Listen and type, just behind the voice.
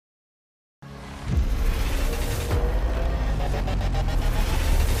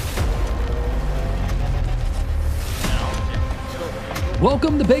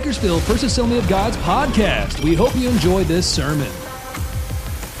Welcome to Bakersfield First Assembly of God's podcast. We hope you enjoy this sermon.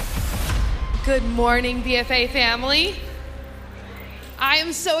 Good morning, BFA family. I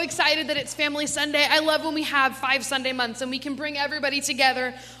am so excited that it's Family Sunday. I love when we have 5 Sunday months and we can bring everybody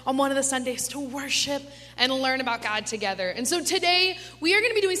together on one of the Sundays to worship and learn about God together. And so today we are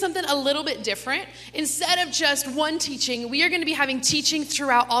going to be doing something a little bit different. Instead of just one teaching, we are going to be having teaching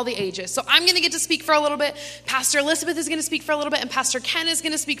throughout all the ages. So I'm going to get to speak for a little bit. Pastor Elizabeth is going to speak for a little bit, and Pastor Ken is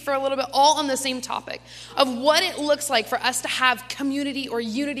going to speak for a little bit, all on the same topic of what it looks like for us to have community or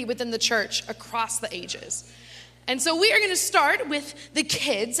unity within the church across the ages. And so we are going to start with the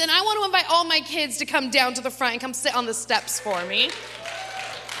kids, and I want to invite all my kids to come down to the front and come sit on the steps for me.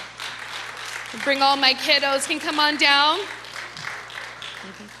 Bring all my kiddos, can come on down.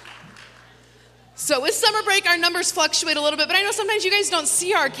 So with summer break, our numbers fluctuate a little bit, but I know sometimes you guys don't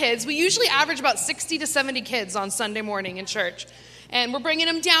see our kids. We usually average about 60 to 70 kids on Sunday morning in church, and we're bringing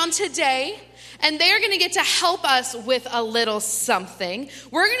them down today. And they're going to get to help us with a little something.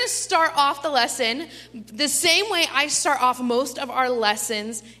 We're going to start off the lesson the same way I start off most of our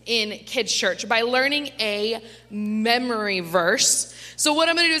lessons in kids' church, by learning a memory verse. So what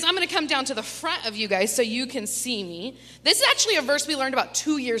I'm going to do is I'm going to come down to the front of you guys so you can see me. This is actually a verse we learned about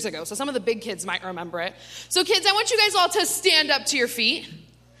 2 years ago, so some of the big kids might remember it. So kids, I want you guys all to stand up to your feet.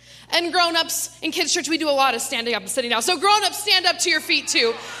 And grown-ups in kids' church, we do a lot of standing up and sitting down. So grown-ups, stand up to your feet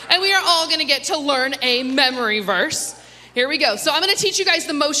too. And we are all going to get to learn a memory verse. Here we go. So I'm going to teach you guys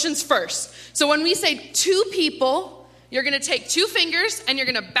the motions first. So when we say 2 people, you're going to take 2 fingers and you're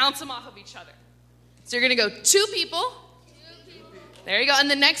going to bounce them off of each other. So you're going to go 2 people. There you go. And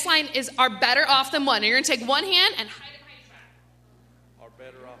the next line is are better off than one. And you're going to take one hand and hide it behind your back. Are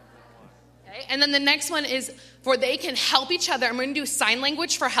better off than one. Okay. And then the next one is for they can help each other. I'm going to do sign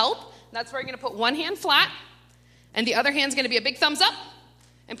language for help. That's where you're going to put one hand flat, and the other hand's going to be a big thumbs up,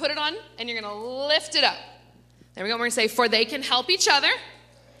 and put it on, and you're going to lift it up. There we go. We're going to say, for they can help each other.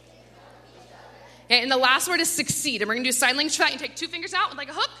 Okay, and the last word is succeed. And we're going to do sign language for that. You take 2 fingers out with like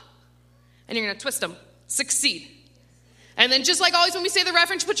a hook, and you're going to twist them. Succeed. And then just like always when we say the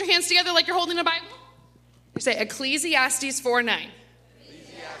reference, put your hands together like you're holding a Bible. You say Ecclesiastes 4:9.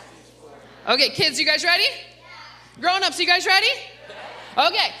 Okay, kids, you guys ready? Grown-ups, you guys ready?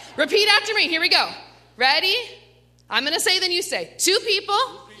 Okay, repeat after me. Here we go. Ready? I'm going to say, then you say. 2 people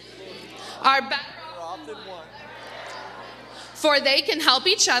are better off than one. For they can help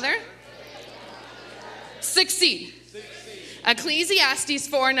each other succeed. Ecclesiastes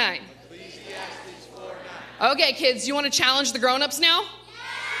 4:9. Okay, kids, you want to challenge the grown-ups now?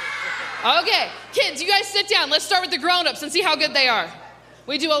 Okay, kids, you guys sit down. Let's start with the grown-ups and see how good they are.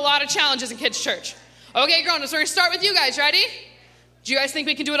 We do a lot of challenges in kids' church. Okay, grown-ups, we're going to start with you guys. Ready? Do you guys think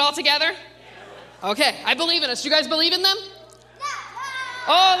we can do it all together? Okay, I believe in us. Do you guys believe in them?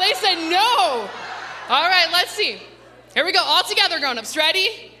 Oh, they said no. All right, let's see. Here we go. All together, grown-ups.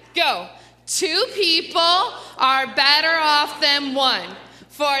 Ready? Go. 2 people are better off than one,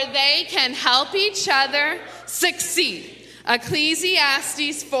 for they can help each other succeed.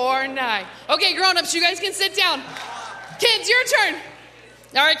 Ecclesiastes 4:9. Okay, grown-ups, you guys can sit down. Kids, your turn.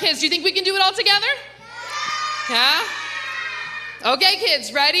 All right, kids, do you think we can do it all together? Yeah? Okay,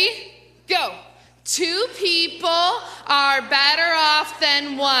 kids, ready? Go. 2 people are better off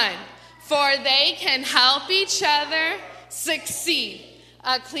than one, for they can help each other succeed.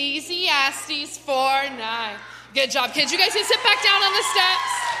 Ecclesiastes 4:9. Good job, kids. You guys can sit back down on the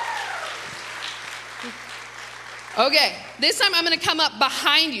steps. Okay, this time I'm going to come up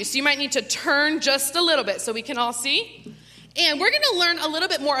behind you, so you might need to turn just a little bit so we can all see. And we're going to learn a little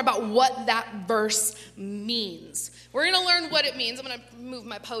bit more about what that verse means. We're going to learn what it means. I'm going to move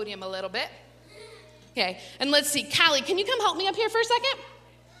my podium a little bit. Okay, and let's see. Callie, can you come help me up here for a second?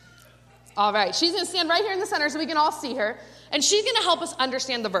 All right, she's going to stand right here in the center so we can all see her. And she's going to help us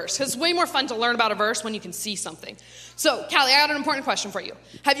understand the verse, because it's way more fun to learn about a verse when you can see something. So, Callie, I got an important question for you.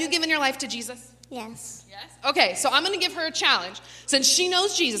 Have you given your life to Jesus? Yes. Yes? Okay, so I'm going to give her a challenge. Since she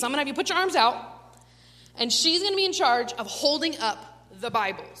knows Jesus, I'm going to have you put your arms out. And she's going to be in charge of holding up the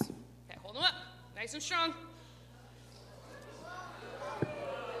Bibles. Okay, hold them up. Nice and strong.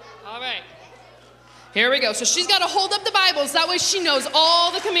 All right. Here we go. So she's got to hold up the Bibles. That way she knows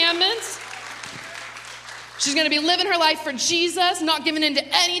all the commandments. She's going to be living her life for Jesus, not giving in to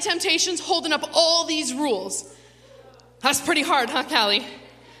any temptations, holding up all these rules. That's pretty hard, huh, Callie?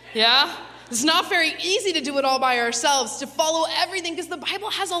 Yeah? It's not very easy to do it all by ourselves, to follow everything, because the Bible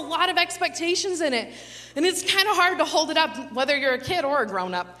has a lot of expectations in it. And it's kind of hard to hold it up, whether you're a kid or a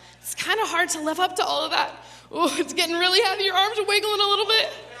grown-up. It's kind of hard to live up to all of that. Oh, it's getting really heavy. Your arms are wiggling a little bit.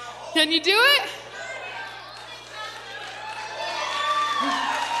 Can you do it?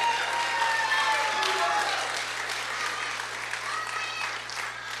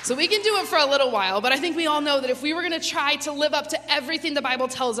 So we can do it for a little while, but I think we all know that if we were going to try to live up to everything the Bible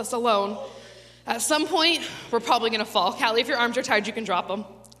tells us alone, at some point, we're probably going to fall. Callie, if your arms are tired, you can drop them.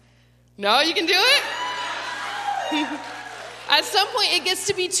 No, you can do it? At some point, it gets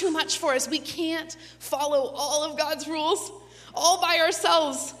to be too much for us. We can't follow all of God's rules all by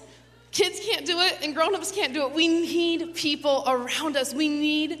ourselves. Kids can't do it, and grown-ups can't do it. We need people around us. We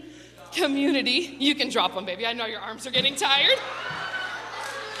need community. You can drop them, baby. I know your arms are getting tired.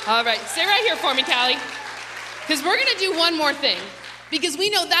 All right, stay right here for me, Callie, because we're going to do one more thing, because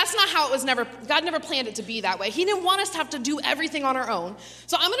we know that's not how it was God never planned it to be that way. He didn't want us to have to do everything on our own.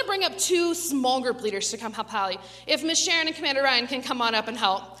 So I'm going to bring up 2 small group leaders to come help Callie. If Miss Sharon and Commander Ryan can come on up and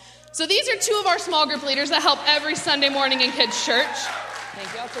help. So these are 2 of our small group leaders that help every Sunday morning in kids' church.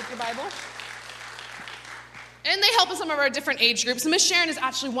 Thank you. I'll take your Bible. And they help in some of our different age groups. Miss Sharon is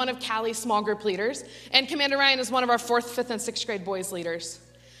actually one of Callie's small group leaders, and Commander Ryan is one of our 4th, 5th, and 6th grade boys leaders.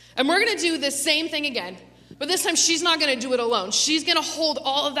 And we're going to do the same thing again, but this time she's not going to do it alone. She's going to hold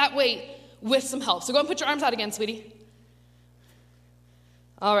all of that weight with some help. So go and put your arms out again, sweetie.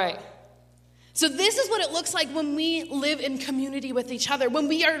 All right. So this is what it looks like when we live in community with each other, when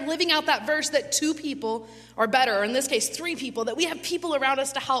we are living out that verse that 2 people are better, or in this case 3 people, that we have people around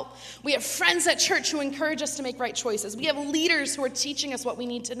us to help. We have friends at church who encourage us to make right choices. We have leaders who are teaching us what we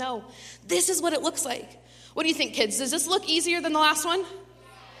need to know. This is what it looks like. What do you think, kids? Does this look easier than the last one?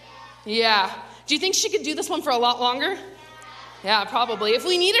 Yeah. Do you think she could do this one for a lot longer? Yeah, probably. If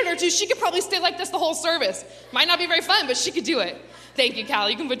we needed her to, she could probably stay like this the whole service. Might not be very fun, but she could do it. Thank you,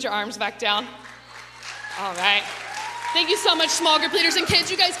 Callie. You can put your arms back down. All right. Thank you so much, small group leaders and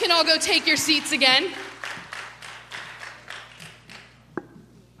kids. You guys can all go take your seats again.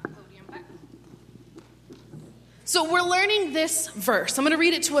 So we're learning this verse. I'm going to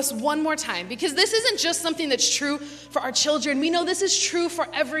read it to us one more time, because this isn't just something that's true for our children. We know this is true for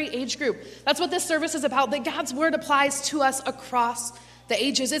every age group. That's what this service is about, that God's word applies to us across the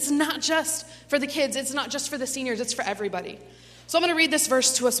ages. It's not just for the kids. It's not just for the seniors. It's for everybody. So I'm going to read this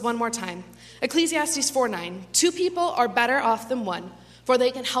verse to us one more time. Ecclesiastes 4:9. 2 people are better off than one, for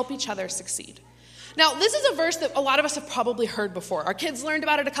they can help each other succeed. Now, this is a verse that a lot of us have probably heard before. Our kids learned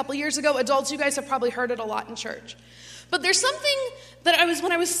about it a couple years ago. Adults, you guys have probably heard it a lot in church. But there's something that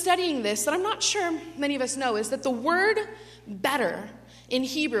when I was studying this, that I'm not sure many of us know, is that the word better in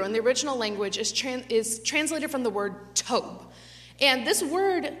Hebrew, in the original language, is translated from the word tob. And this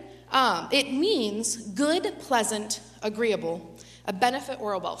word, it means good, pleasant, agreeable, a benefit,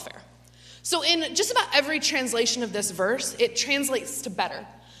 or a welfare. So in just about every translation of this verse, it translates to better.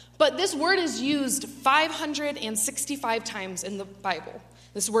 But this word is used 565 times in the Bible,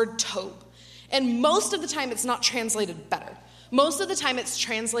 this word tob. And most of the time, it's not translated better. Most of the time, it's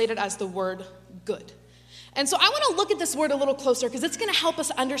translated as the word good. And so I want to look at this word a little closer, because it's going to help us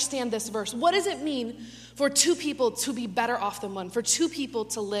understand this verse. What does it mean for 2 people to be better off than one? For 2 people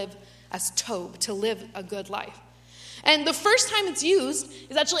to live as tob, to live a good life? And the first time it's used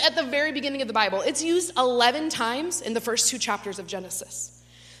is actually at the very beginning of the Bible. It's used 11 times in the first 2 chapters of Genesis.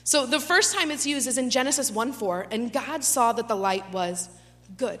 So the first time it's used is in Genesis 1:4, and God saw that the light was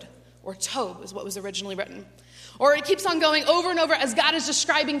good, or tob is what was originally written. Or it keeps on going over and over as God is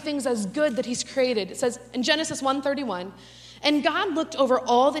describing things as good that he's created. It says in Genesis 1:31, and God looked over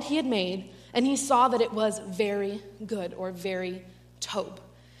all that he had made, and he saw that it was very good, or very tob.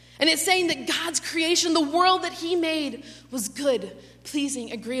 And it's saying that God's creation, the world that he made, was good,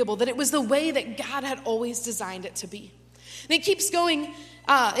 pleasing, agreeable, that it was the way that God had always designed it to be. And it keeps going.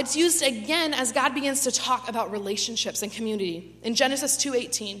 It's used again as God begins to talk about relationships and community. In Genesis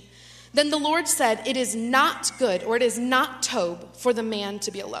 2:18, then the Lord said, it is not good, or it is not tob, for the man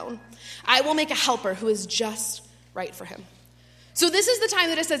to be alone. I will make a helper who is just right for him. So this is the time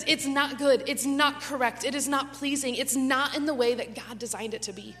that it says it's not good, it's not correct, it is not pleasing, it's not in the way that God designed it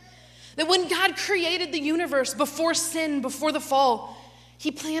to be. That when God created the universe before sin, before the fall, he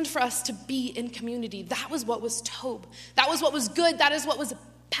planned for us to be in community. That was what was tob. That was what was good. That is what was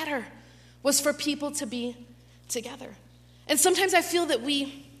better, was for people to be together. And sometimes I feel that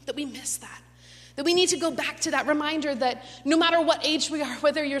we miss that we need to go back to that reminder that no matter what age we are,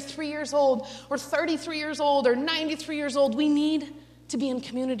 whether you're 3 years old or 33 years old or 93 years old, we need to be in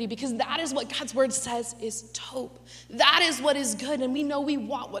community, because that is what God's word says is tob. That is what is good, and we know we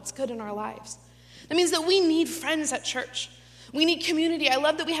want what's good in our lives. That means that we need friends at church. We need community. I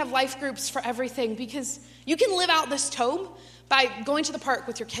love that we have life groups for everything, because you can live out this tob by going to the park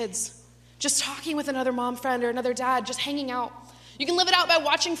with your kids, just talking with another mom friend or another dad, just hanging out. You can live it out by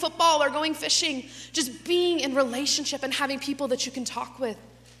watching football or going fishing, just being in relationship and having people that you can talk with.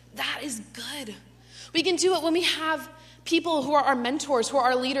 That is good. We can do it when we have people who are our mentors, who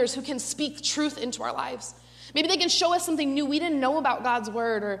are our leaders, who can speak truth into our lives. Maybe they can show us something new we didn't know about God's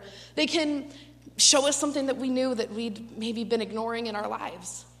word, or they can show us something that we knew that we'd maybe been ignoring in our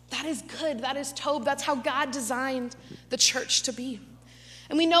lives. That is good. That is Tob. That's how God designed the church to be.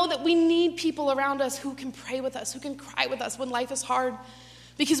 And we know that we need people around us who can pray with us, who can cry with us when life is hard,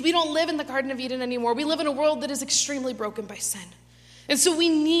 because we don't live in the Garden of Eden anymore. We live in a world that is extremely broken by sin. And so we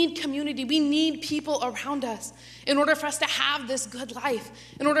need community. We need people around us in order for us to have this good life,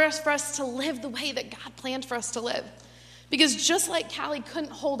 in order for us to live the way that God planned for us to live. Because just like Callie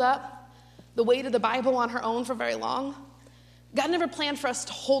couldn't hold up the weight of the Bible on her own for very long, God never planned for us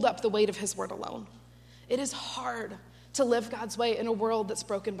to hold up the weight of his word alone. It is hard to live God's way in a world that's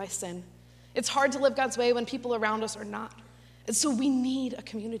broken by sin. It's hard to live God's way when people around us are not. And so we need a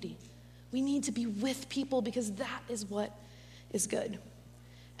community. We need to be with people because that is what is good.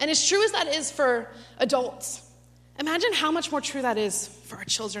 And as true as that is for adults, imagine how much more true that is for our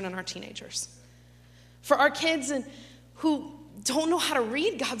children and our teenagers. For our kids who don't know how to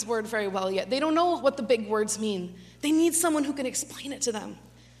read God's word very well yet. They don't know what the big words mean. They need someone who can explain it to them.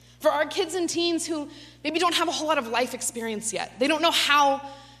 For our kids and teens who maybe don't have a whole lot of life experience yet. They don't know how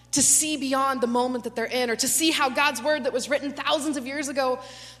to see beyond the moment that they're in, or to see how God's word that was written thousands of years ago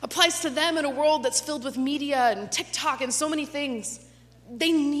applies to them in a world that's filled with media and TikTok and so many things.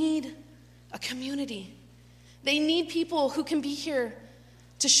 They need a community. They need people who can be here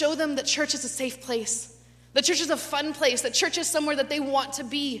to show them that church is a safe place, that church is a fun place, that church is somewhere that they want to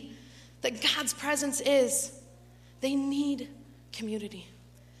be, that God's presence is. They need community.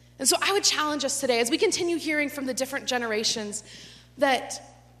 And so I would challenge us today, as we continue hearing from the different generations, that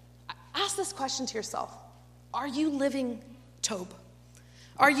ask this question to yourself. Are you living Tob?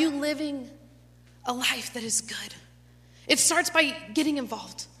 Are you living a life that is good? It starts by getting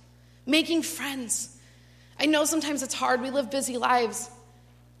involved, making friends. I know sometimes it's hard. We live busy lives.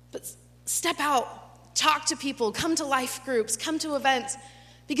 But step out, talk to people, come to life groups, come to events,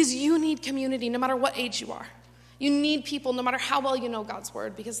 because you need community no matter what age you are. You need people no matter how well you know God's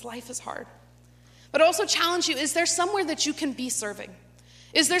word, because life is hard. But I also challenge you, is there somewhere that you can be serving?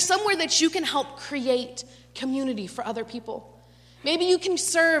 Is there somewhere that you can help create community for other people? Maybe you can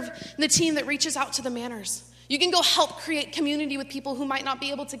serve in the team that reaches out to the Manors. You can go help create community with people who might not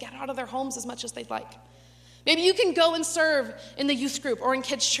be able to get out of their homes as much as they'd like. Maybe you can go and serve in the youth group or in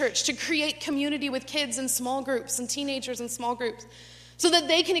kids' church to create community with kids in small groups and teenagers in small groups so that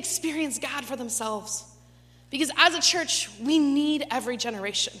they can experience God for themselves. Because as a church, we need every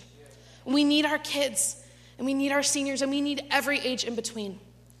generation. We need our kids, and we need our seniors, and we need every age in between.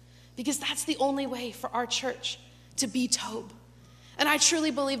 Because that's the only way for our church to be Tob. And I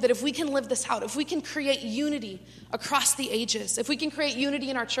truly believe that if we can live this out, if we can create unity across the ages, if we can create unity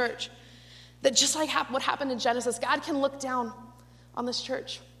in our church, that just like what happened in Genesis, God can look down on this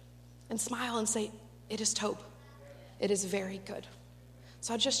church and smile and say, it is Tob. It is very good.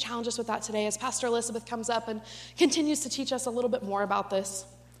 So I just challenge us with that today as Pastor Elizabeth comes up and continues to teach us a little bit more about this.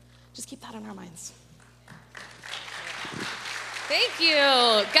 Just keep that in our minds. Thank you.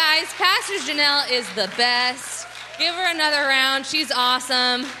 Guys, Pastor Janelle is the best. Give her another round. She's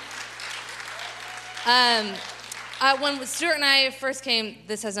awesome. When Stuart and I first came,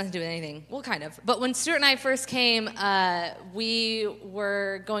 this has nothing to do with anything. Well, kind of. But when Stuart and I first came, we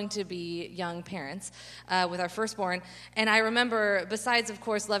were going to be young parents with our firstborn. And I remember, besides, of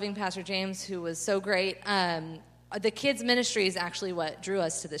course, loving Pastor James, who was so great, the kids' ministry is actually what drew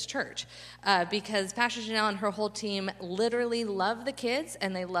us to this church. Because Pastor Janelle and her whole team literally love the kids,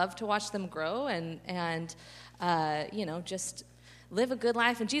 and they love to watch them grow and just live a good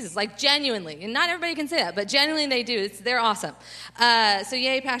life in Jesus, like genuinely. And not everybody can say that, but genuinely they do. They're awesome. So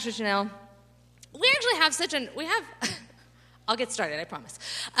yay, Pastor Janelle. We actually have I'll get started, I promise.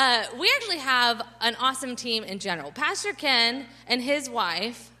 We actually have an awesome team in general. Pastor Ken and his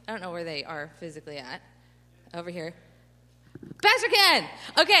wife, I don't know where they are physically at, over here. Pastor Ken!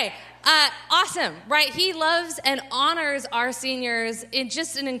 Okay, awesome, right? He loves and honors our seniors in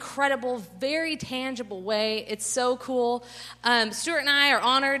just an incredible, very tangible way. It's so cool. Stuart and I are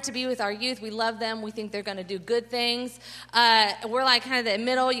honored to be with our youth. We love them. We think they're going to do good things. We're like kind of the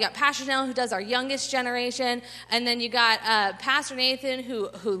middle. You got Pastor Nell, who does our youngest generation, and then you got Pastor Nathan, who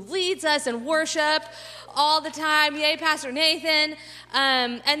leads us in worship all the time. Yay, Pastor Nathan.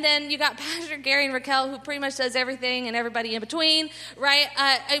 And then you got Pastor Gary and Raquel, who pretty much does everything and everybody in between, right?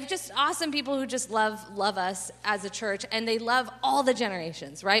 Just awesome people who just love us as a church, and they love all the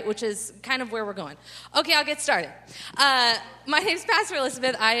generations, right? Which is kind of where we're going. Okay, I'll get started. My name's Pastor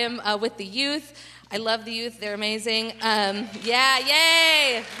Elizabeth. I am with the youth. I love the youth. They're amazing.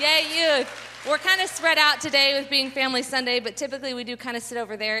 Yay, youth. We're kind of spread out today with being Family Sunday, but typically we do kind of sit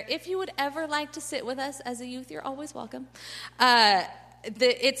over there. If you would ever like to sit with us as a youth, you're always welcome.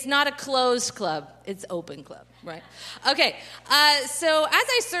 It's not a closed club. It's open club, right? Okay, so as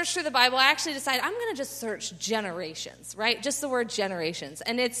I searched through the Bible, I actually decided I'm going to just search generations, right? Just the word generations.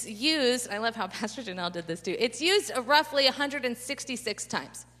 And it's used, I love how Pastor Janelle did this too, it's used roughly 166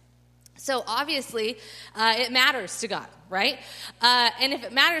 times. So obviously, it matters to God, right? And if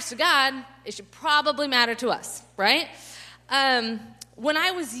it matters to God, it should probably matter to us, right? When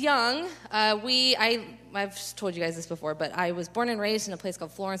I was young, I've told you guys this before, but I was born and raised in a place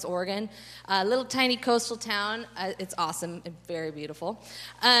called Florence, Oregon, a little tiny coastal town. It's awesome and very beautiful.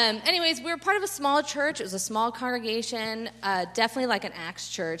 Anyways, we were part of a small church. It was a small congregation, definitely like an Acts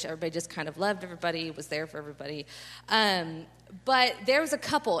church. Everybody just kind of loved everybody, was there for everybody. But there was a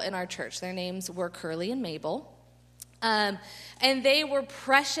couple in our church. Their names were Curly and Mabel. And they were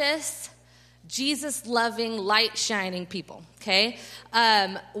precious, Jesus-loving, light-shining people, okay?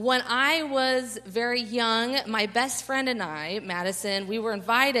 When I was very young, my best friend and I, Madison, we were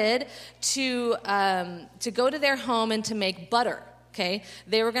invited to go to their home and to make butter, okay?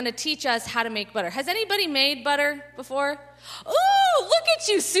 They were going to teach us how to make butter. Has anybody made butter before? Ooh, look at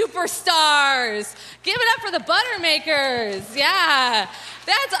you superstars. Give it up for the butter makers. Yeah,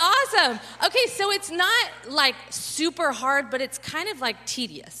 that's awesome. Okay, so it's not like super hard, but it's kind of like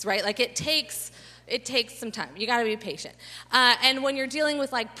tedious, right? Like it takes some time. You got to be patient. And when you're dealing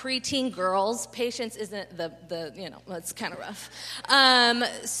with like preteen girls, patience isn't it's kind of rough.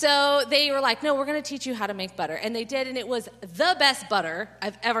 So they were like, no, we're going to teach you how to make butter. And they did, and it was the best butter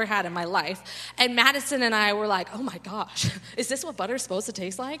I've ever had in my life. And Madison and I were like, oh my gosh, is this what butter's supposed to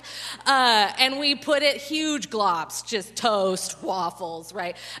taste like? And we put it huge globs, just toast, waffles,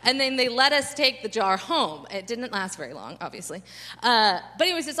 right? And then they let us take the jar home. It didn't last very long, obviously. But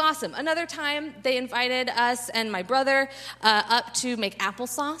anyways, it's awesome. Another time, they invited us and my brother up to make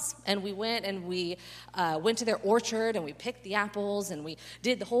applesauce, and we went to their orchard and we picked the apples and we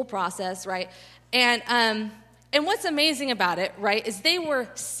did the whole process, right? And what's amazing about it, right, is they were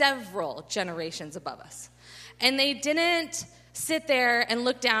several generations above us, and they didn't sit there and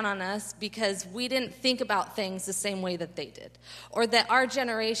look down on us because we didn't think about things the same way that they did, or that our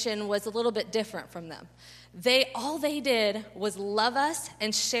generation was a little bit different from them. All they did was love us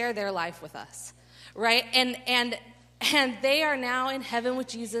and share their life with us. Right? And they are now in heaven with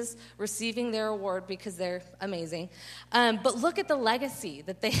Jesus, receiving their award because they're amazing. But look at the legacy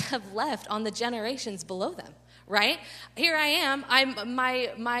that they have left on the generations below them, right? Here I am.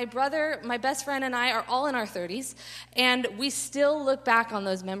 My brother, my best friend, and I are all in our 30s, and we still look back on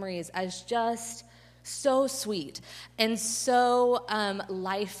those memories as just so sweet and so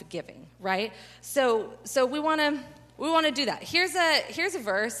life-giving, right? So we want to do that. Here's a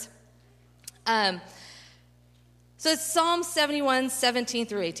verse. So it's Psalm 71, 17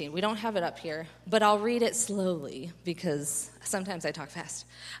 through 18. We don't have it up here, but I'll read it slowly because sometimes I talk fast.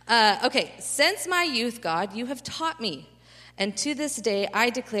 Okay, since my youth, God, you have taught me, and to this day I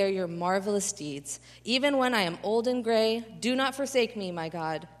declare your marvelous deeds. Even when I am old and gray, do not forsake me, my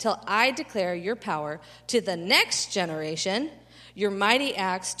God, till I declare your power to the next generation, your mighty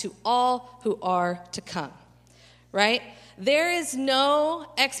acts to all who are to come. Right? There is no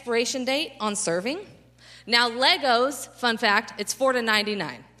expiration date on serving. Now, Legos, fun fact, it's $4 to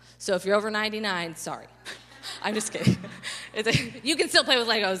 $99. So if you're over 99, sorry. I'm just kidding. You can still play with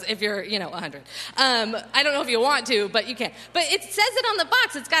Legos if you're, 100. I don't know if you want to, but you can. But it says it on the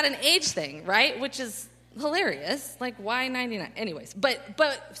box. It's got an age thing, right? Which is hilarious. Like, why 99? Anyways,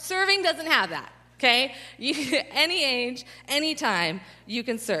 but serving doesn't have that. Okay? Any age, any time, you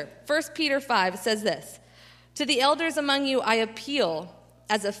can serve. 1 Peter 5 says this. To the elders among you I appeal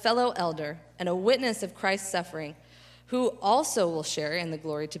as a fellow elder and a witness of Christ's suffering, who also will share in the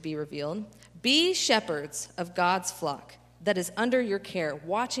glory to be revealed. Be shepherds of God's flock that is under your care,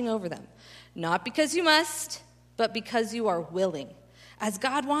 watching over them, not because you must, but because you are willing, as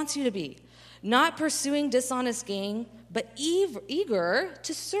God wants you to be, not pursuing dishonest gain, but eager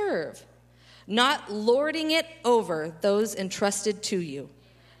to serve, not lording it over those entrusted to you,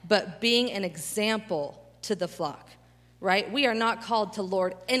 but being an example to the flock, right? We are not called to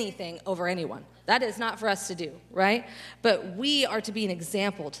lord anything over anyone. That is not for us to do, right? But we are to be an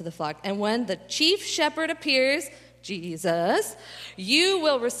example to the flock. And when the chief shepherd appears, Jesus, you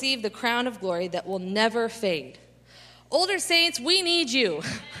will receive the crown of glory that will never fade. Older saints, we need you,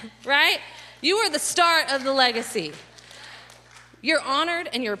 right? You are the start of the legacy. You're honored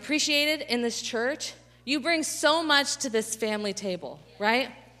and you're appreciated in this church. You bring so much to this family table, right?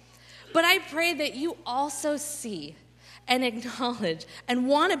 But I pray that you also see and acknowledge and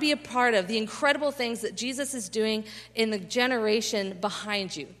want to be a part of the incredible things that Jesus is doing in the generation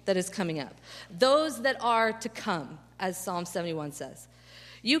behind you that is coming up. Those that are to come, as Psalm 71 says.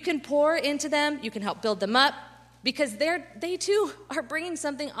 You can pour into them. You can help build them up because they too are bringing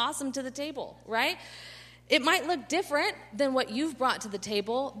something awesome to the table, right? It might look different than what you've brought to the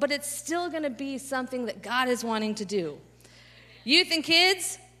table, but it's still going to be something that God is wanting to do. Youth and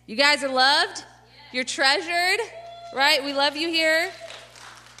kids, you guys are loved. You're treasured, right? We love you here.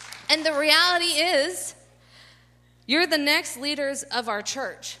 And the reality is, you're the next leaders of our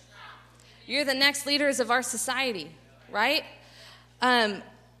church. You're the next leaders of our society, right? And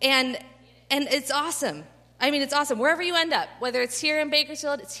it's awesome. I mean, it's awesome. Wherever you end up, whether it's here in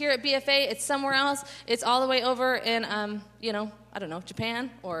Bakersfield, it's here at BFA, it's somewhere else, it's all the way over in, I don't know,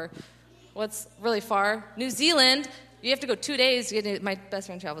 Japan, or what's really far, New Zealand. You have to go 2 days. My best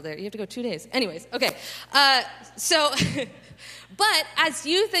friend traveled there. You have to go 2 days. Anyways, okay. But as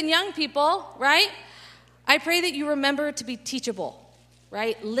youth and young people, right, I pray that you remember to be teachable,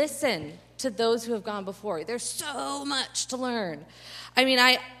 right? Listen to those who have gone before you. There's so much to learn. I mean,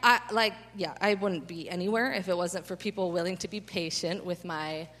 I wouldn't be anywhere if it wasn't for people willing to be patient with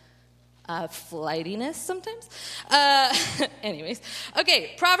my flightiness sometimes. Anyways,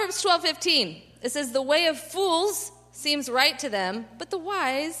 okay, Proverbs 12:15. It says, the way of fools seems right to them, but the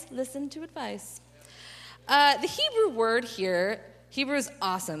wise listen to advice. The Hebrew word here, Hebrew is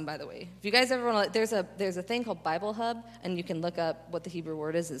awesome, by the way. If you guys ever want to, there's a thing called Bible Hub, and you can look up what the Hebrew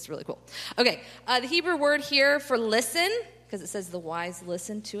word is. It's really cool. Okay, the Hebrew word here for listen, because it says the wise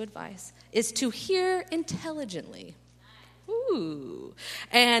listen to advice, is to hear intelligently. Ooh.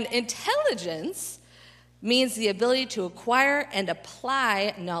 And intelligence means the ability to acquire and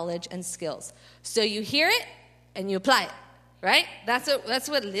apply knowledge and skills. So you hear it and you apply it, right? That's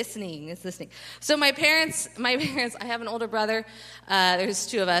what listening is. Listening. So my parents, I have an older brother. There's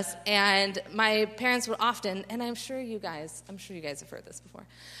two of us, and my parents would often, and I'm sure you guys have heard this before,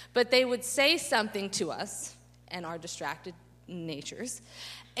 but they would say something to us and our distracted natures,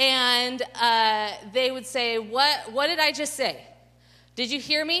 and they would say, what did I just say? Did you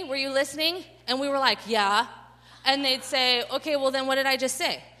hear me? Were you listening? And we were like, yeah. And they'd say, okay, well then what did I just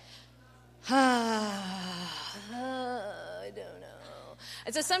say? I don't know.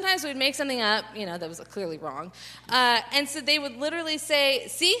 And so sometimes we'd make something up, that was clearly wrong. And so they would literally say,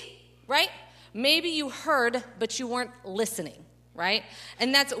 see, right? Maybe you heard, but you weren't listening, right?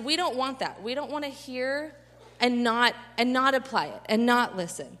 And we don't want that. We don't want to hear and not apply it and not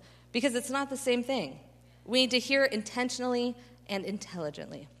listen, because it's not the same thing. We need to hear intentionally and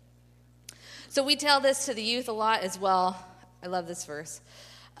intelligently. So we tell this to the youth a lot as well. I love this verse.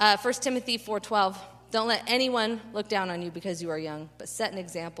 1 Timothy 4:12, don't let anyone look down on you because you are young, but set an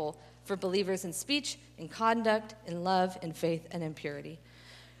example for believers in speech, in conduct, in love, in faith, and in purity.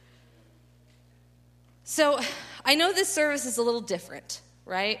 So I know this service is a little different,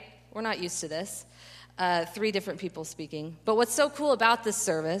 right? We're not used to this. 3 different people speaking. But what's so cool about this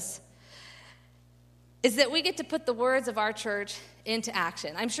service is that we get to put the words of our church into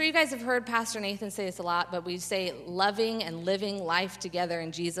action. I'm sure you guys have heard Pastor Nathan say this a lot, but we say loving and living life together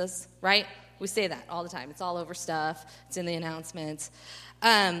in Jesus, right? We say that all the time. It's all over stuff. It's in the announcements.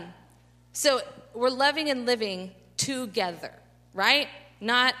 So we're loving and living together, right?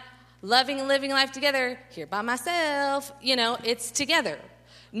 Not loving and living life together here by myself. It's together.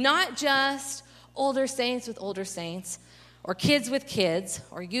 Not just older saints with older saints, or kids with kids,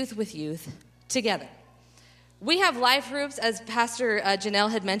 or youth with youth, together. We have life groups, as Pastor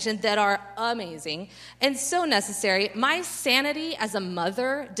Janelle had mentioned, that are amazing and so necessary. My sanity as a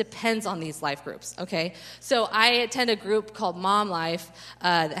mother depends on these life groups, okay? So I attend a group called Mom Life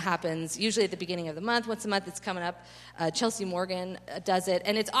that happens usually at the beginning of the month. Once a month it's coming up. Chelsea Morgan does it,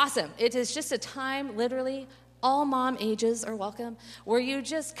 and it's awesome. It is just a time, literally, all mom ages are welcome, where you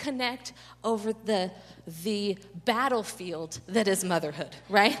just connect over the battlefield that is motherhood,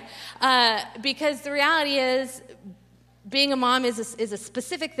 right? Because the reality is, being a mom is a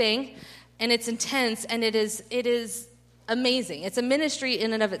specific thing, and it's intense, and it is amazing. It's a ministry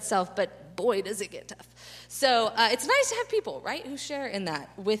in and of itself, but boy, does it get tough. So it's nice to have people, right, who share in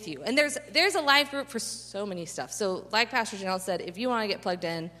that with you. And there's a life group for so many stuff. So like Pastor Janelle said, if you want to get plugged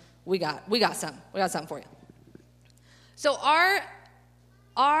in, we got something. We got something for you. So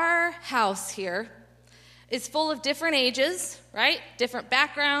our house here is full of different ages, right? Different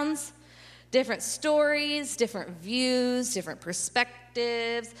backgrounds, different stories, different views, different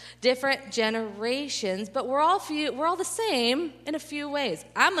perspectives, different generations, but we're all the same in a few ways.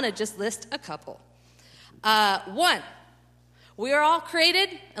 I'm going to just list a couple. 1, we are all created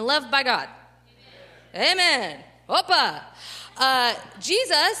and loved by God. Amen. Opa!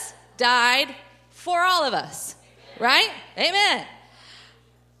 Jesus died for all of us, right? Amen.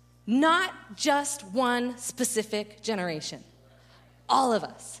 Not just one specific generation. All of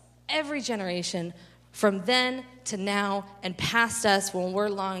us. Every generation from then to now and past us when we're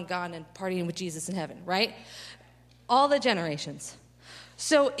long gone and partying with Jesus in heaven, right? All the generations.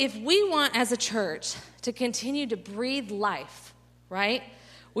 So if we want as a church to continue to breathe life, right?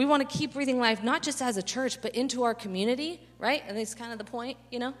 We want to keep breathing life, not just as a church, but into our community, right? And that's kind of the point,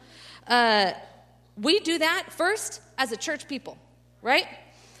 you know? We do that first as a church people, right?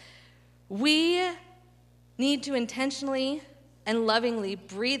 We need to intentionally and lovingly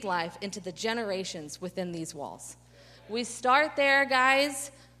breathe life into the generations within these walls. We start there,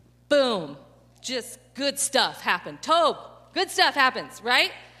 guys. Boom. Just good stuff happened. Good stuff happens,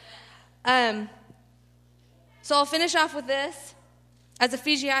 right? So I'll finish off with this. As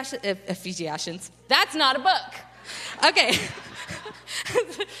Ecclesiastes, that's not a book. Okay.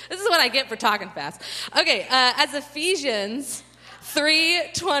 This is what I get for talking fast. Okay, as Ephesians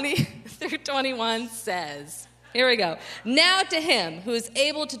 3:20 through 21 says, here we go. Now to him who is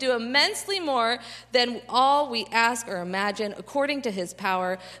able to do immensely more than all we ask or imagine, according to his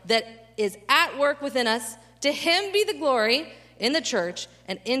power that is at work within us, to him be the glory in the church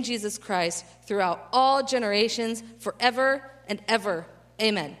and in Jesus Christ throughout all generations, forever and ever.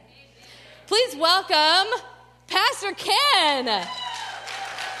 Amen. Please welcome Pastor Ken.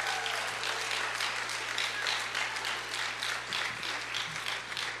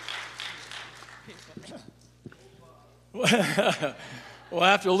 Well,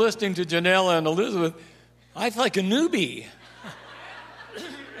 after listening to Janella and Elizabeth, I feel like a newbie.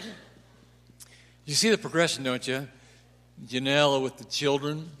 You see the progression, don't you? Janella with the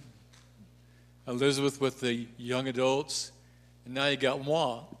children, Elizabeth with the young adults, and now you got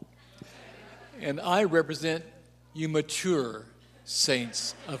moi. And I represent you mature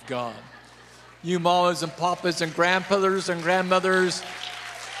saints of God. You mamas and papas and grandfathers and grandmothers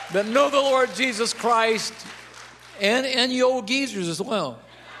that know the Lord Jesus Christ, and you old geezers as well.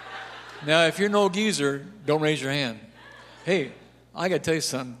 Now, if you're an old geezer, don't raise your hand. Hey, I got to tell you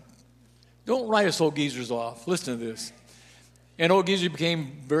something. Don't write us old geezers off. Listen to this. An old geezer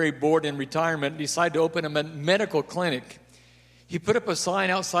became very bored in retirement and decided to open a medical clinic. He put up a sign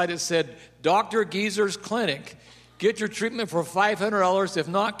outside that said, Dr. Geezer's Clinic. Get your treatment for $500. If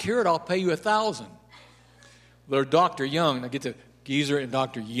not cured, I'll pay you $1,000. Well, Dr. Young, I get to Geezer and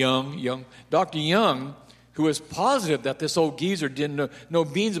Dr. Young. Dr. Young, who was positive that this old geezer didn't know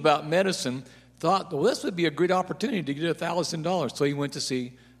beans about medicine, thought, well, this would be a great opportunity to get $1,000. So he went to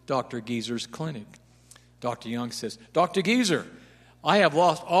see Dr. Geezer's clinic. Dr. Young says, Dr. Geezer, I have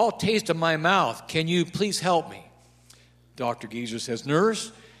lost all taste in my mouth. Can you please help me? Dr. Geezer says,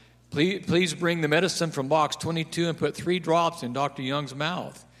 nurse, please bring the medicine from box 22 and put 3 drops in Dr. Young's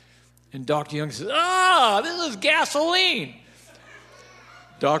mouth. And Dr. Young says, this is gasoline.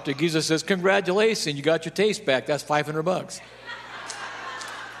 Dr. Geezer says, congratulations, you got your taste back. That's $500.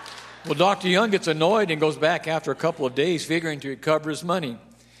 Well, Dr. Young gets annoyed and goes back after a couple of days, figuring to recover his money.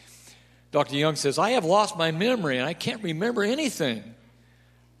 Dr. Young says, I have lost my memory and I can't remember anything.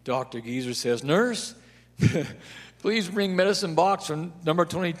 Dr. Geezer says, nurse, please bring medicine box from number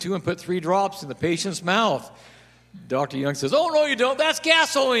 22 and put 3 drops in the patient's mouth. Dr. Young says, oh, no, you don't. That's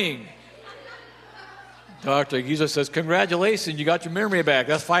gasoline. Dr. Geezer says, congratulations, you got your memory back.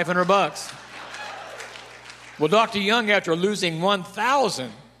 That's $500. Well, Dr. Young, after losing $1,000,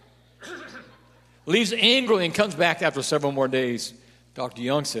 leaves angrily and comes back after several more days. Dr.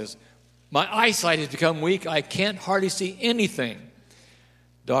 Young says, my eyesight has become weak. I can't hardly see anything.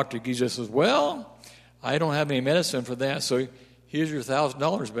 Dr. Geezer says, well, I don't have any medicine for that, so here's your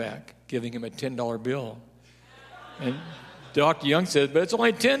 $1,000 back, giving him a $10 bill. And Dr. Young says, but it's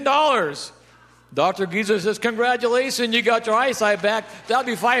only $10. Dr. Geezer says, congratulations, you got your eyesight back. That'll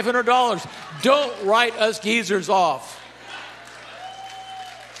be $500. Don't write us geezers off.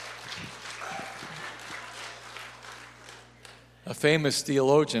 A famous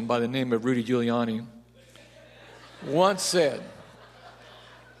theologian by the name of Rudy Giuliani once said,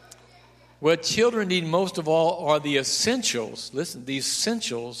 what children need most of all are the essentials. Listen, the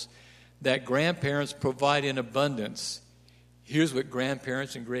essentials that grandparents provide in abundance. Here's what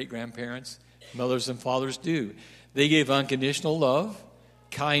grandparents and great-grandparents, mothers and fathers do. They give unconditional love,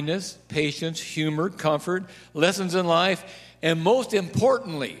 kindness, patience, humor, comfort, lessons in life, and most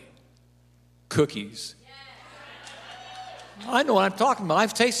importantly, cookies. I know what I'm talking about.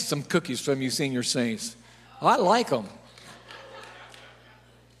 I've tasted some cookies from you senior saints. I like them.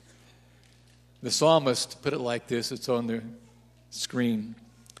 The psalmist put it like this. It's on the screen.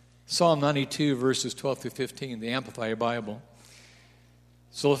 Psalm 92, verses 12 through 15, the Amplified Bible.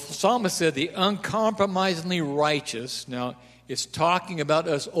 So the psalmist said, the uncompromisingly righteous. Now, it's talking about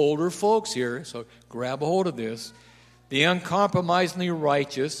us older folks here, so grab a hold of this. The uncompromisingly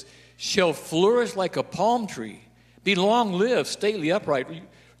righteous shall flourish like a palm tree, be long-lived, stately, upright,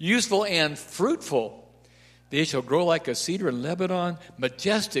 useful, and fruitful. They shall grow like a cedar in Lebanon,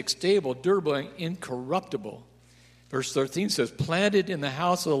 majestic, stable, durable, and incorruptible. Verse 13 says, planted in the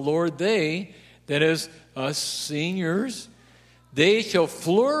house of the Lord, they, that is, us seniors, they shall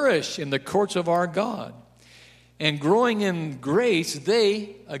flourish in the courts of our God. And growing in grace,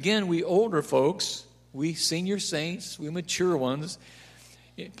 they, again, we older folks, we senior saints, we mature ones,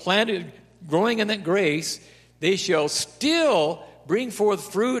 planted, growing in that grace, they shall still bring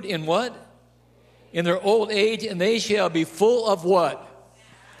forth fruit in what? In their old age, and they shall be full of what?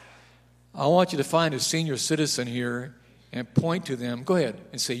 I want you to find a senior citizen here and point to them. Go ahead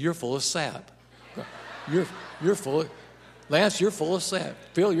and say, you're full of sap. You're full of, Lance, you're full of sap.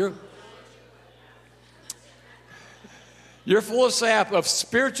 Phil, you're full of sap, of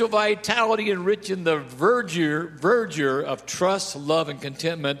spiritual vitality, enriched in the verdure of trust, love, and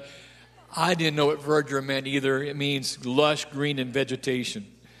contentment. I didn't know what verdure meant either. It means lush, green, and vegetation.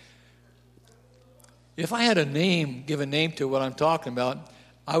 If I had give a name to what I'm talking about,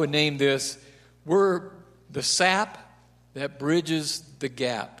 I would name this, we're the sap that bridges the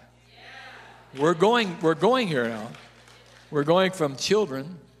gap. We're going here now. We're going from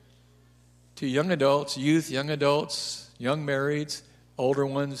children to young adults, youth, young adults, young marrieds, older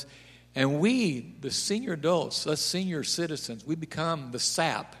ones. And we, the senior adults, us senior citizens, we become the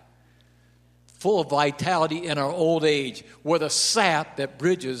sap, full of vitality in our old age. We're the sap that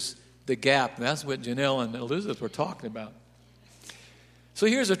bridges the gap. And that's what Janelle and Elizabeth were talking about. So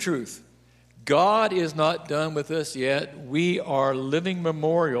here's the truth. God is not done with us yet. We are living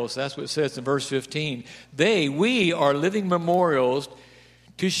memorials. That's what it says in verse 15. We are living memorials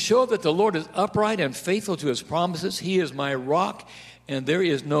to show that the Lord is upright and faithful to his promises. He is my rock, and there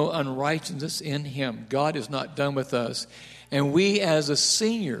is no unrighteousness in him. God is not done with us. And we as the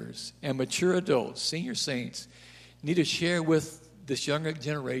seniors and mature adults, senior saints, need to share with this younger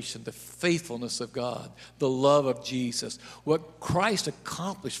generation the faithfulness of God, the love of Jesus, what Christ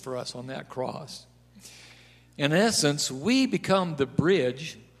accomplished for us on that cross. In essence, we become the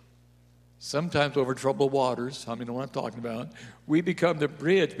bridge, sometimes over troubled waters. How many know what I'm talking about? We become the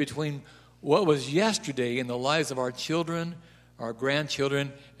bridge between what was yesterday in the lives of our children, our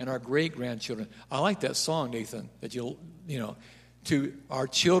grandchildren, and our great-grandchildren. I like that song, Nathan, that to our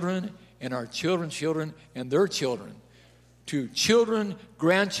children and our children's children and their children. To children,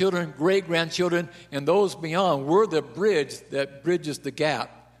 grandchildren, great-grandchildren, and those beyond. We're the bridge that bridges the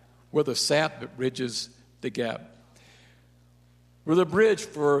gap. We're the sap that bridges the gap. We're the bridge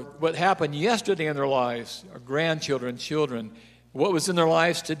for what happened yesterday in their lives, our grandchildren, children, what was in their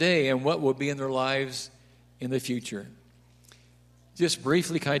lives today, and what will be in their lives in the future. Just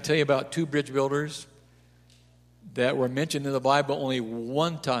briefly, can I tell you about two bridge builders that were mentioned in the Bible only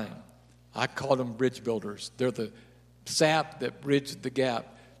one time? I call them bridge builders. They're the sap that bridged the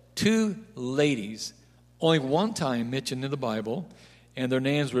gap. Two ladies, only one time mentioned in the Bible, and their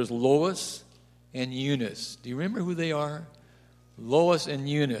names were Lois and Eunice. Do you remember who they are? Lois and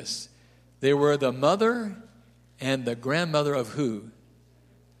Eunice. They were the mother and the grandmother of who?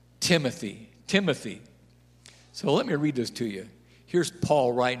 Timothy. So let me read this to you. Here's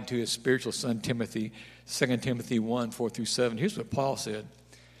Paul writing to his spiritual son Timothy, 2 Timothy 1, 4 through 7. Here's what Paul said.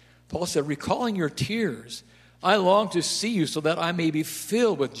 Paul said, recalling your tears, I long to see you so that I may be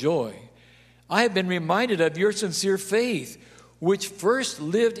filled with joy. I have been reminded of your sincere faith, which first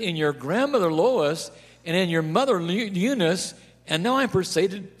lived in your grandmother Lois and in your mother Eunice, and now I'm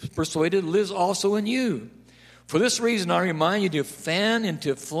persuaded lives also in you. For this reason, I remind you to fan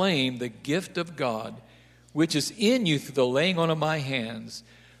into flame the gift of God, which is in you through the laying on of my hands.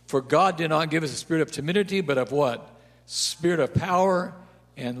 For God did not give us a spirit of timidity, but of what? Spirit of power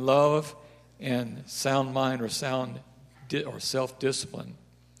and love and sound mind or self-discipline.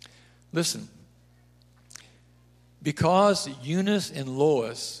 Listen, because Eunice and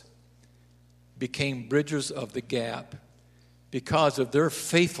Lois became bridgers of the gap, because of their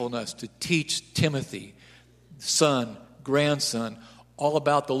faithfulness to teach Timothy, son, grandson, all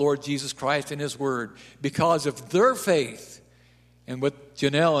about the Lord Jesus Christ and his word, because of their faith, and what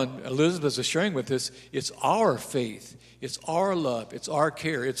Janelle and Elizabeth are sharing with us, it's our faith, it's our love, it's our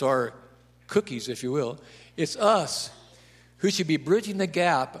care, it's our cookies, if you will. It's us who should be bridging the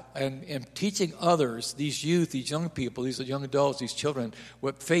gap and teaching others, these youth, these young people, these young adults, these children,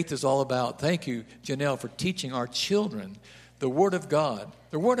 what faith is all about. Thank you, Janelle, for teaching our children The Word of God.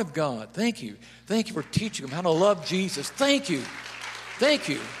 The Word of God. Thank you. Thank you for teaching them how to love Jesus. Thank you. Thank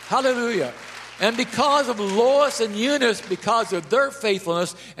you. Hallelujah. And because of Lois and Eunice, because of their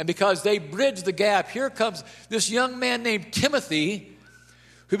faithfulness, and because they bridged the gap, here comes this young man named Timothy,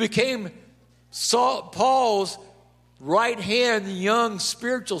 who became Paul's right-hand young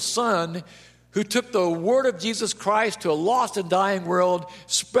spiritual son, who took the word of Jesus Christ to a lost and dying world,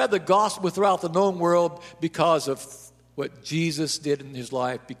 spread the gospel throughout the known world because of what Jesus did in his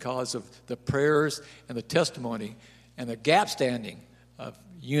life, because of the prayers and the testimony and the gap standing of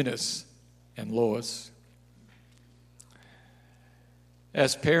Eunice and Lois.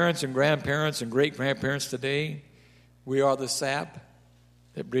 As parents and grandparents and great-grandparents today, we are the sap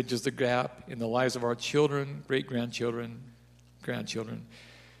that bridges the gap in the lives of our children, great-grandchildren, grandchildren.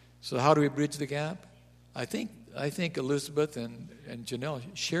 So how do we bridge the gap? I think Elizabeth and Janelle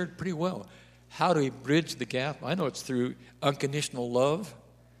shared pretty well. How do we bridge the gap? I know it's through unconditional love,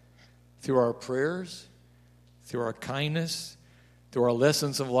 through our prayers, through our kindness, through our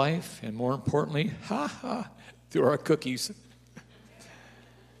lessons of life, and more importantly, through our cookies.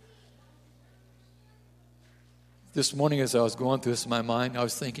 This morning as I was going through this in my mind, I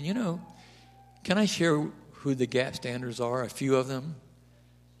was thinking, can I share who the gap standers are? A few of them.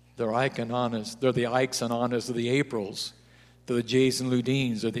 They're Ike and Annas. They're the Ikes and Annas. They're the Aprils. They're the Jays and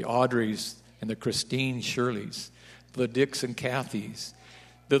Ludines. They're the Audreys and the Christine Shirleys. They're the Dicks and Kathys.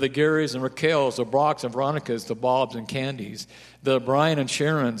 They're the Garys and Raquels, the Brocks and Veronicas, the Bobs and Candys. The Brian and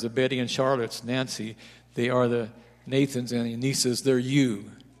Sharons, the Betty and Charlottes, Nancy. They are the Nathans and Anisas. They're you.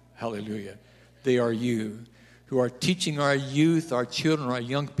 Hallelujah. They are you, who are teaching our youth, our children, our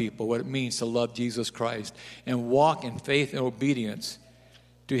young people what it means to love Jesus Christ and walk in faith and obedience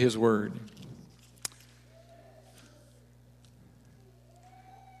to his word.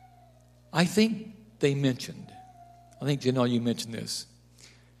 I think Janelle, you mentioned this.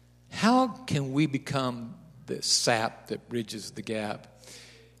 How can we become the sap that bridges the gap?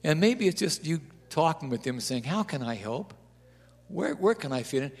 And maybe it's just you talking with them and saying, how can I help? Where can I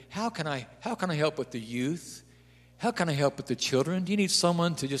fit in? How can I help with the youth? How can I help with the children? Do you need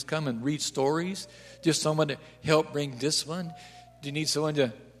someone to just come and read stories? Just someone to help bring discipline? Do you need someone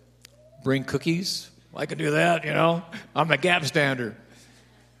to bring cookies? Well, I can do that, I'm a gap stander.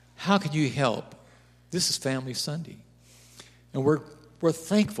 How can you help? This is Family Sunday. And we're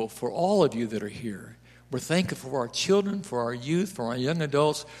thankful for all of you that are here. We're thankful for our children, for our youth, for our young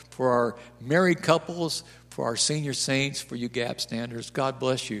adults, for our married couples, for our senior saints, for you gap standers. God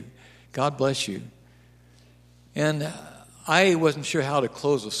bless you. God bless you. And I wasn't sure how to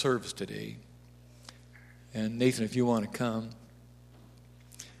close the service today. And Nathan, if you want to come.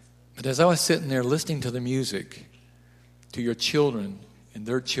 But as I was sitting there listening to the music, to your children and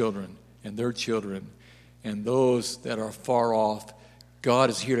their children and their children and those that are far off, God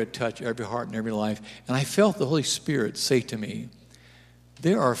is here to touch every heart and every life. And I felt the Holy Spirit say to me,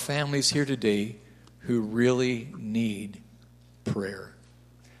 there are families here today who really need prayer.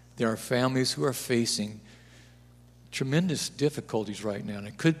 There are families who are facing tremendous difficulties right now. And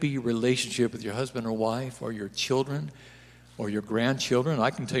it could be your relationship with your husband or wife or your children or your grandchildren.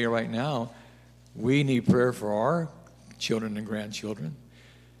 I can tell you right now, we need prayer for our children and grandchildren.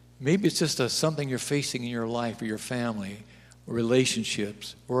 Maybe it's just something you're facing in your life or your family, or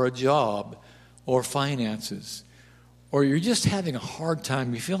relationships, or a job, or finances, or you're just having a hard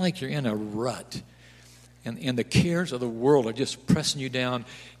time. You feel like you're in a rut, and the cares of the world are just pressing you down,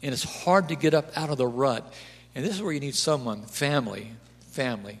 and it's hard to get up out of the rut. And this is where you need someone, family,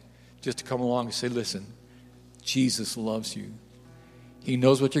 just to come along and say, listen, Jesus loves you. He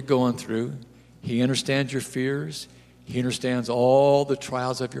knows what you're going through. He understands your fears. He understands all the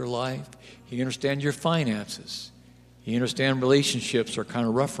trials of your life. He understands your finances. He understands relationships are kind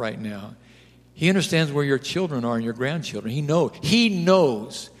of rough right now. He understands where your children are and your grandchildren. He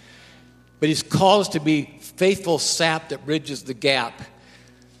knows. But he's called us to be faithful sap that bridges the gap.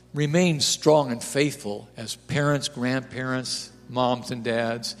 Remain strong and faithful as parents, grandparents, moms and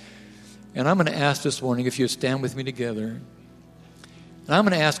dads. And I'm going to ask this morning if you stand with me together. And I'm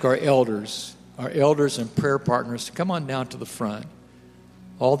going to ask our elders and prayer partners to come on down to the front.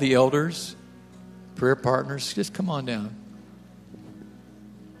 All the elders, prayer partners, just come on down.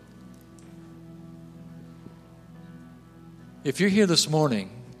 If you're here this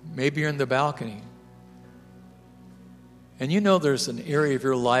morning, maybe you're in the balcony, and there's an area of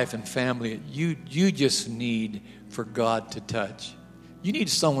your life and family you just need for God to touch. You need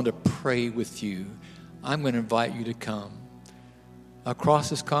someone to pray with you. I'm going to invite you to come across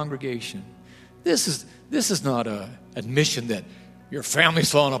this congregation. This is not an admission that your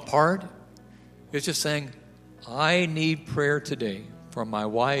family's falling apart. It's just saying, I need prayer today for my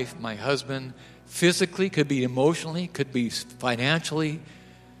wife, my husband, physically, could be emotionally, could be financially.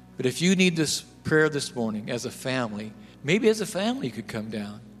 But if you need this prayer this morning as a family, maybe as a family you could come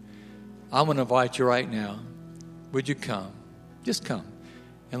down. I'm going to invite you right now. Would you come? Just come.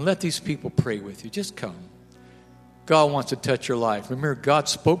 And let these people pray with you. Just come. God wants to touch your life. Remember, God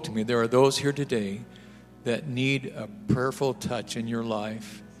spoke to me. There are those here today that need a prayerful touch in your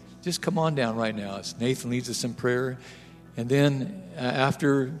life. Just come on down right now as Nathan leads us in prayer. And then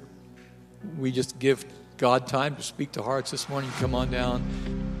after we just give God time to speak to hearts this morning, come on down.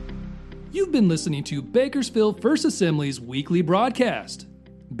 You've been listening to Bakersfield First Assembly's weekly broadcast.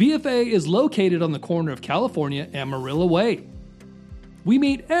 BFA is located on the corner of California and Marilla Way. We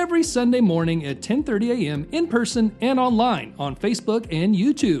meet every Sunday morning at 10:30 a.m. in person and online on Facebook and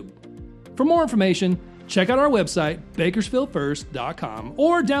YouTube. For more information, check out our website, bakersfieldfirst.com,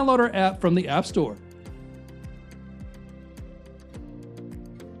 or download our app from the App Store.